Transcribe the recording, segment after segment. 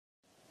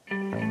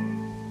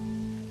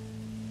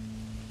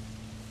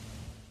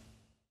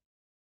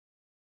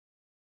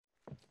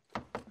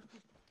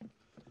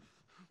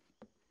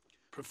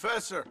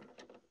Professor!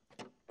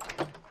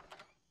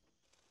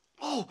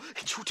 Oh,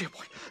 it's you, dear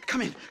boy.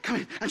 Come in,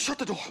 and shut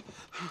the door.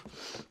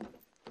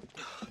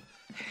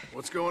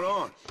 What's going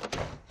on?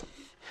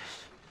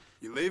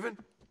 You leaving?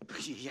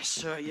 Yes,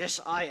 sir. Yes,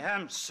 I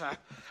am, sir.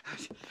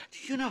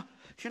 You know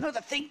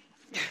the thing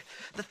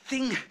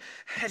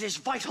that is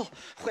vital,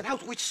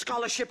 without which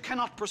scholarship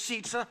cannot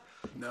proceed, sir?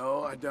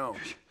 No, I don't.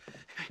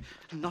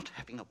 Not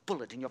having a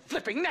bullet in your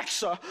flipping neck,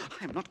 sir.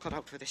 I am not cut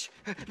out for this.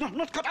 No, I'm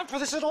not cut out for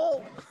this at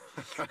all.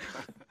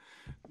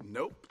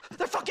 Nope.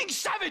 They're fucking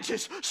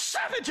savages!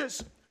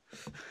 Savages!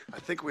 I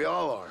think we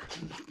all are.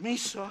 Not me,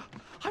 sir.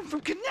 I'm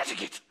from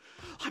Connecticut.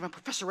 I'm a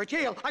professor at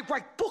Yale. I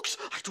write books.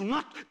 I do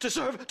not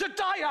deserve to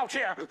die out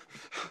here.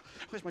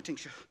 Where's my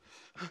tincture?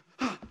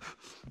 Oh,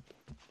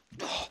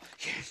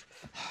 yes.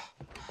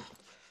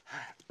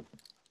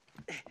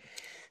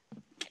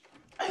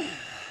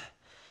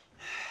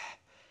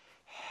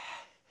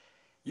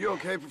 You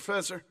okay,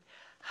 Professor?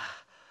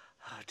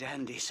 Oh,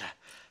 dandy, sir.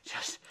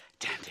 Just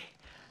dandy.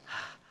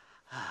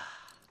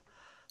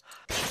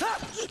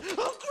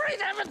 Oh,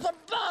 great heavens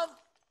above!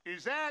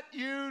 Is that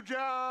you,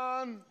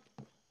 John?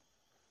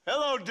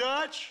 Hello,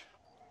 Dutch.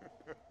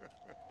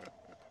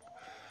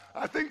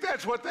 I think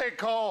that's what they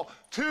call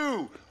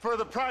two for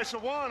the price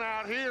of one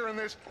out here in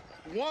this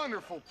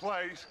wonderful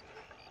place.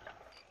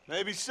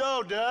 Maybe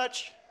so,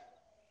 Dutch.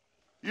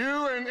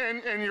 You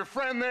and your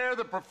friend there,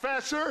 the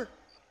professor,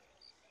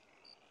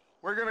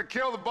 we're gonna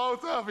kill the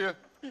both of you.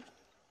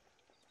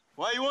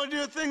 Why you want to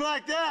do a thing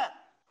like that?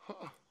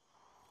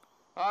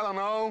 I don't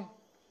know.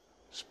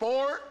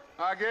 Sport,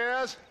 I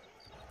guess.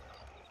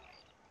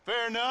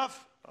 Fair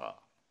enough.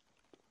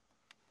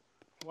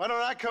 Why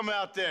don't I come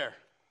out there?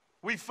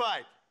 We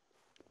fight.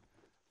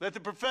 Let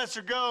the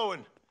professor go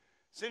and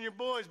send your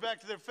boys back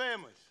to their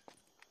families.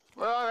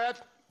 Well,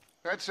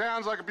 that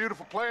sounds like a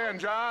beautiful plan,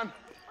 John.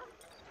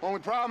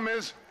 Only problem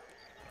is,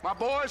 my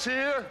boys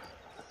here,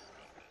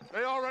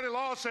 they already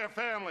lost their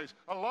families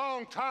a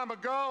long time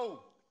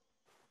ago.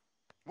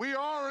 We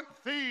aren't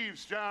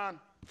thieves, John.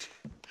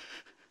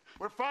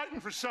 We're fighting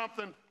for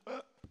something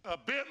a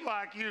bit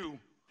like you.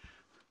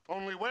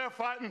 Only we're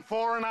fighting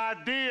for an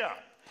idea,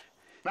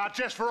 not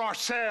just for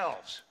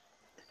ourselves.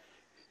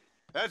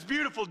 That's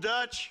beautiful,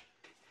 Dutch.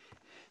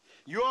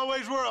 You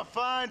always were a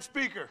fine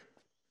speaker.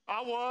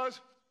 I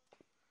was.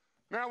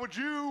 Now, would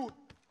you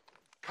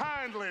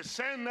kindly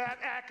send that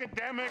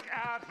academic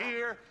out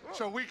here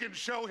so we can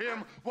show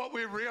him what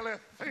we really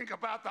think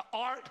about the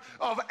art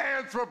of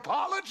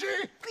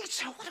anthropology? Please,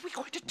 sir, what are we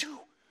going to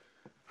do?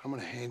 I'm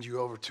gonna hand you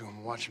over to him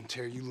and watch him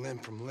tear you limb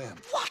from limb.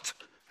 What?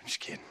 I'm just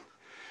kidding.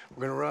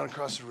 We're gonna run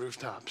across the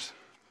rooftops.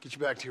 Get you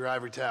back to your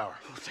ivory tower.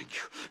 Oh, thank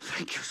you.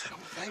 Thank you, sir.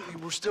 Don't thank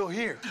me, we're still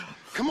here.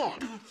 Come on.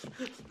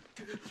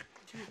 Yes.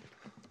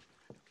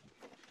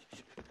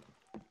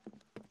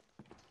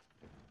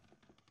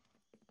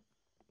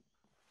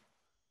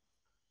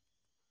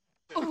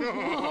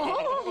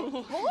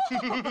 Oh,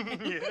 come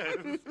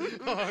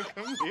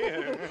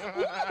here.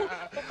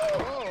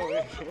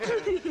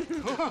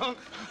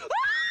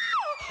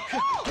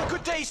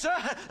 Good day, sir.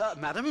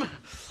 Madam.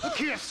 Look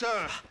here,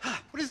 sir.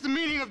 What is the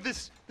meaning of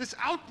this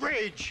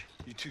outrage?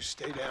 You two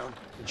stay down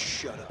and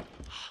shut up.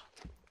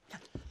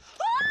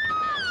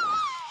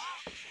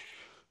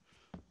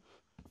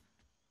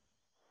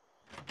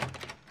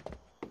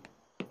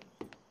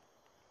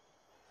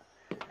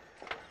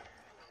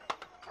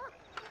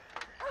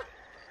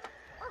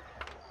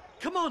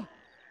 Come on.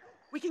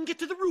 We can get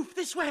to the roof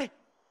this way.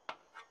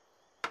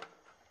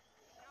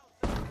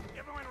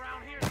 Everyone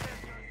around here says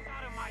you're a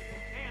sodomite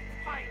and can't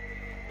fight.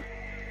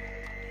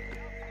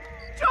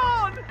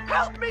 John!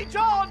 Help me,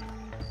 John!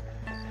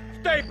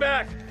 Stay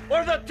back,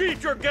 or the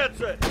teacher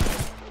gets it!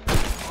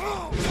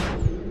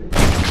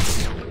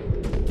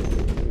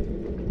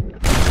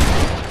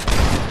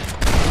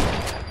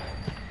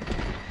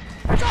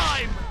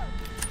 Time!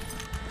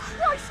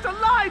 Christ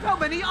alive, how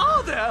many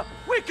are there?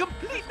 We're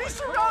completely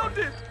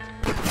surrounded!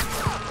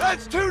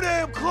 That's too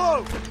damn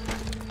close!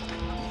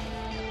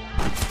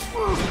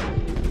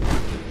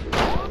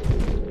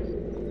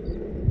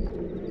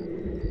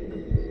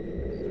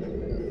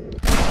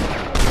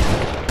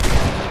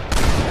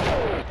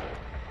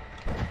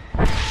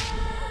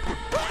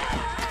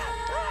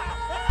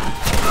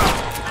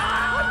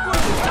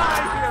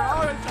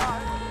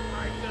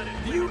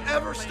 Do you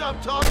ever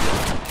stop talking?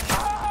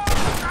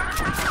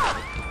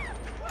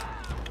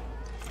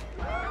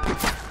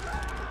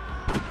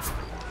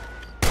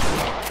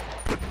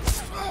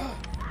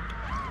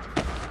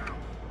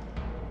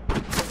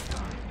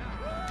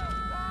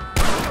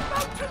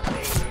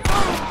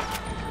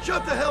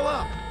 Shut the hell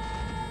up!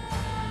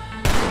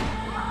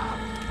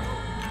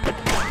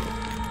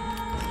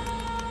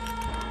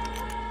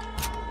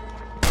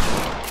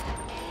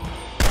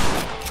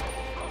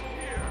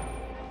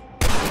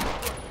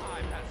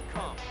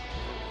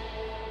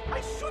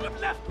 I should have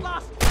left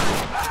last.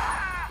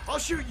 I'll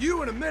shoot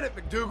you in a minute,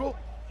 McDougal.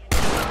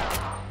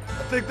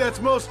 I think that's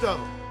most of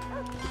them.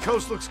 The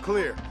coast looks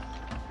clear.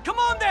 Come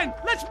on then,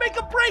 let's make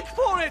a break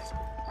for it.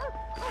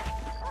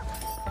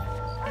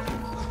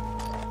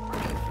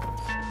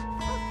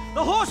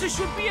 The horses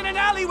should be in an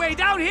alleyway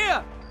down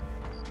here!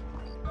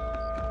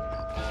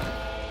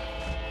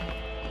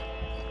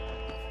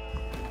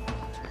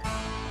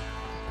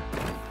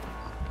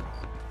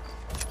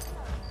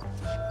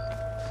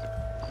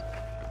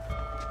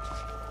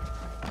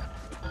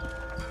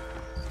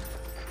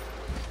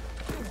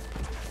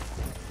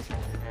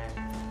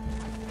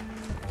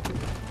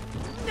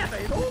 Never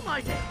in all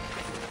my days!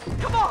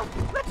 Come on,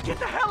 let's get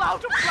the hell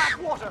out of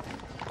Blackwater!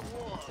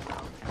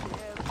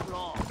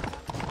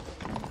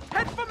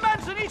 Head for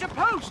Manzanita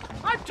Post!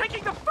 I'm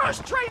taking the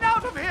first train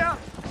out of here!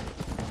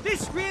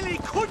 This really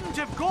couldn't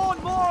have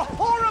gone more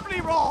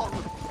horribly wrong!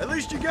 At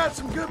least you got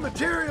some good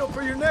material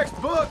for your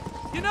next book.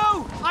 You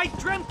know, I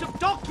dreamt of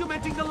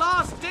documenting the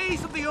last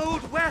days of the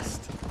Old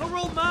West. The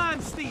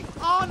romance, the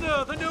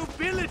honor, the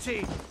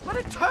nobility. But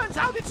it turns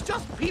out it's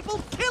just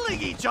people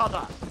killing each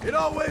other. It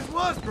always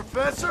was,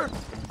 Professor.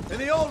 And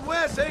the Old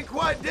West ain't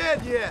quite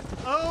dead yet.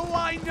 Oh,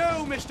 I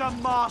know, Mr.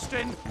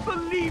 Marston.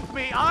 Believe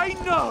me, I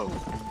know.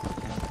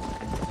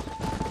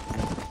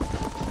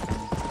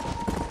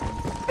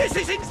 This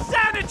is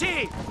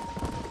insanity!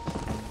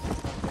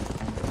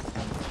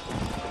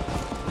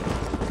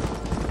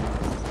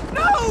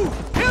 No!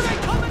 Here they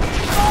come,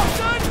 Mr.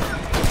 Marston!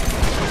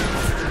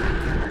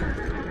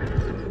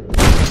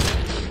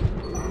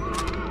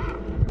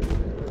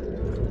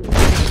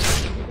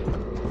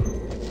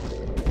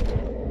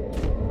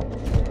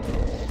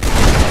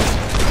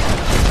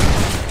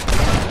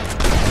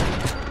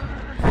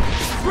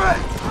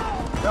 Great!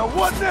 Now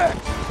what next?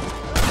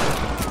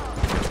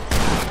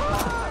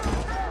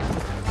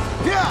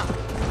 Yeah!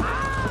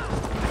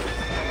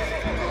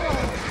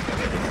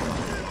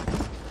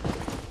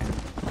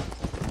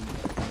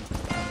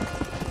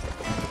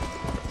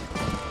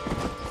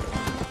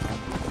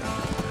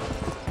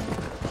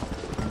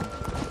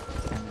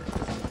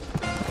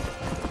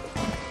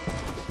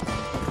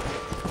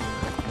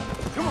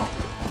 Come on!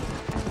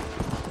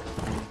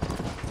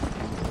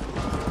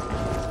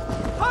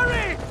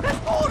 Hurry!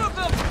 There's more of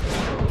them!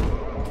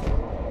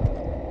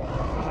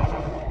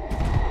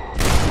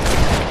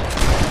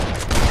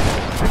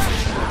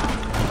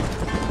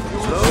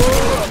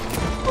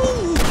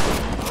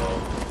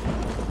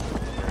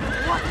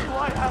 What do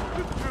I have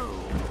to do?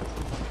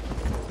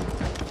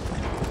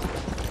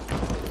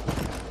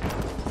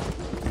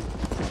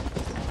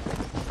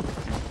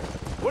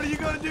 What are you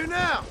gonna do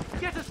now?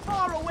 Get as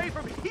far away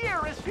from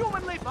here as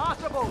humanly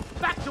possible.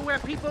 Back to where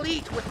people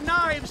eat with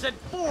knives and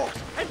forks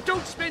and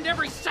don't spend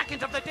every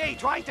second of the day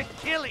trying to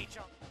kill each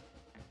other.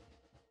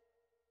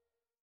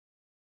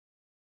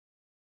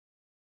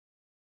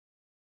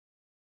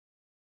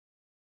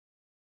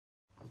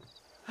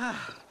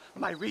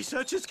 My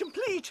research is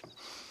complete.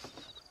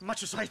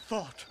 Much as I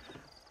thought.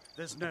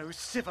 There's no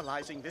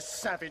civilizing this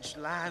savage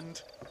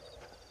land.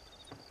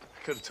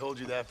 I could have told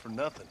you that for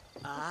nothing.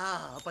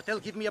 Ah, but they'll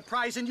give me a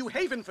prize in New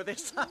Haven for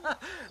this.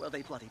 Well,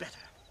 they bloody better.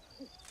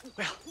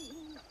 Well,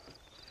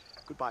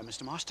 goodbye,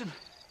 Mr. Marston.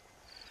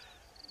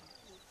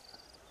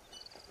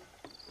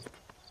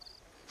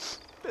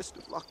 Best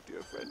of luck,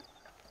 dear friend.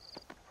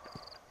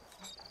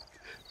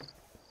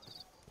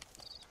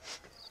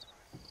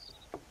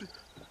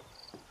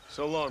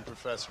 So long,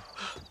 Professor.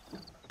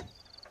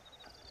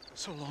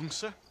 So long,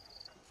 sir.